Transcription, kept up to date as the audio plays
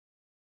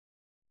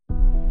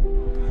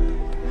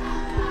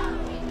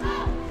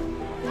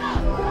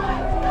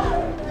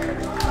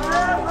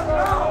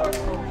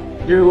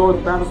Dear Lord,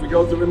 the battles we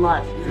go through in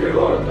life. Dear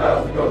Lord, the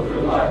battles we go through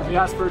in life. We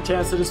ask for a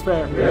chance to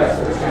despair. We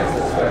ask for a chance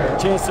to despair. A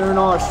chance to earn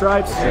all our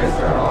stripes. A chance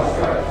to earn all our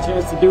stripes. A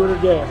chance to do it or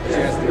dare. A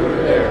chance to do it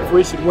or dare. If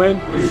we should win,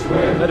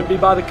 let it be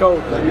by the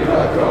code. Let it be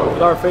by the code.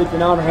 With our faith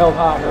and honor held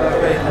high. With our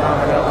faith and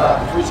honor held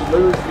high. If we should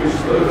lose,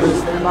 let us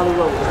stand by the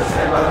road. Let us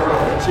stand by the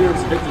road.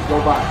 Cheers, victors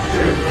go by.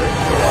 Cheers,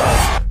 victors go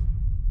by.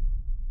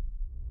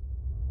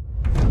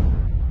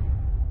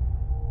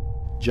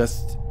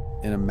 Just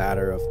in a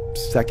matter of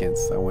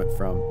seconds, I went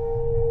from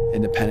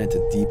independent to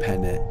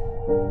dependent.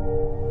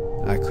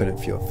 I couldn't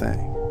feel a thing.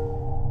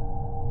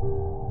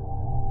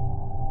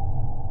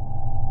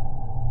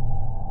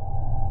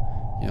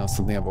 You know,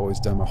 something I've always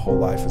done my whole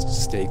life is to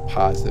stay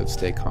positive,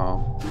 stay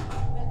calm.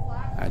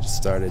 I just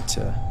started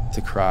to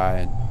cry,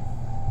 and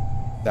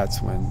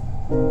that's when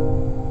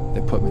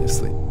they put me to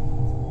sleep.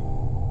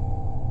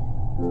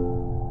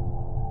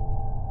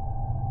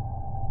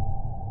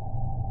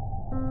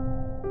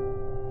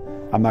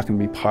 I'm not going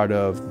to be part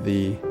of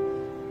the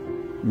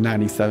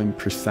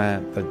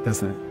 97% that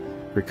doesn't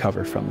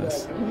recover from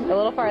this. A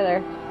little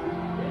farther.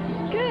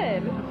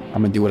 Good.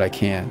 I'm going to do what I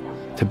can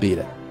to beat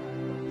it.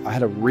 I had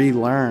to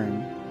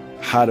relearn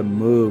how to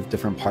move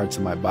different parts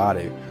of my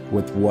body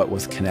with what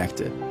was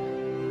connected.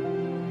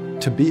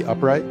 To be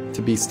upright,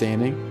 to be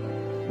standing,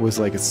 was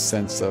like a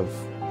sense of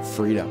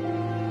freedom.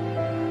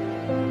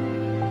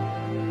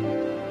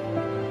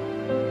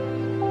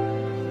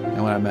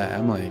 And when I met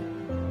Emily,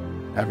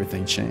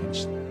 everything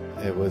changed.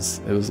 It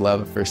was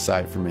love at first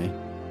sight for me.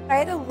 I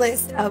had a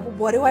list of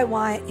what do I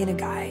want in a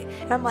guy,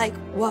 and I'm like,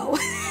 whoa,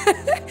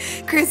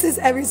 Chris is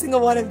every single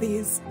one of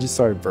these. I just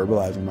started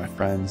verbalizing with my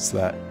friends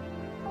that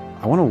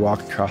I want to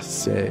walk across the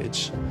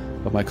stage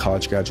of my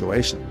college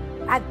graduation.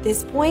 At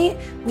this point,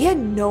 we had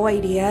no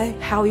idea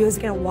how he was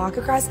gonna walk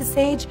across the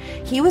stage.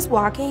 He was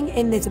walking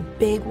in this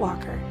big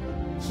walker.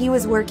 He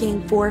was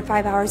working 4 or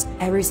 5 hours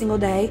every single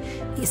day,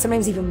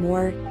 sometimes even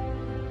more.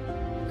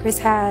 Chris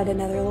had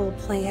another little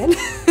plan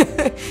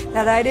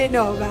that I didn't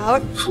know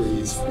about.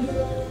 Please,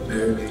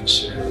 marry me and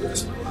share the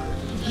rest of my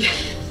life.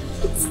 Yes.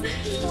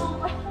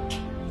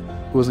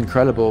 What was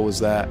incredible was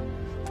that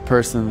the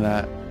person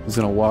that was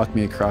going to walk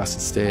me across the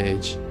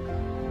stage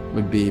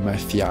would be my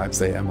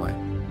fiancée, Emily.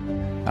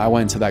 I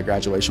went into that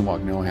graduation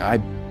walk knowing I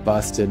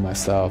busted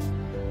myself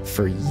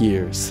for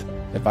years.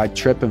 If I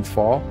trip and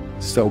fall,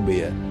 so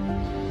be it.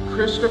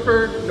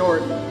 Christopher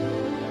Norton.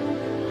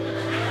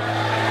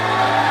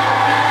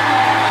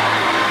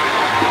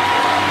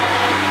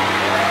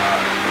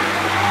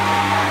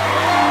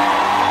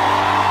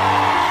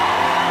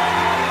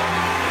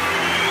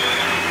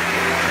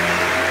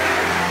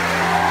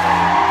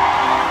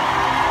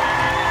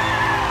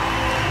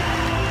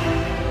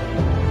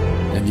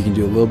 And you can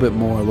do a little bit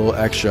more, a little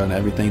extra on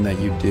everything that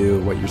you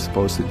do, what you're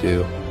supposed to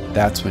do.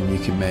 That's when you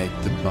can make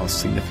the most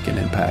significant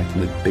impact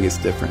and the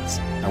biggest difference.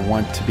 I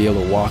want to be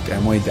able to walk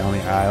Emily down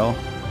the aisle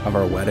of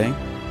our wedding.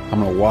 I'm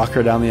going to walk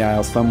her down the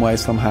aisle some way,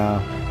 somehow,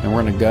 and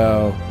we're going to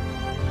go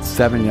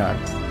 7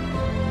 yards.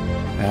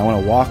 And I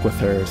want to walk with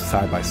her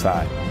side by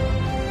side.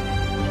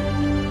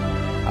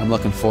 I'm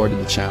looking forward to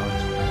the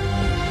challenge.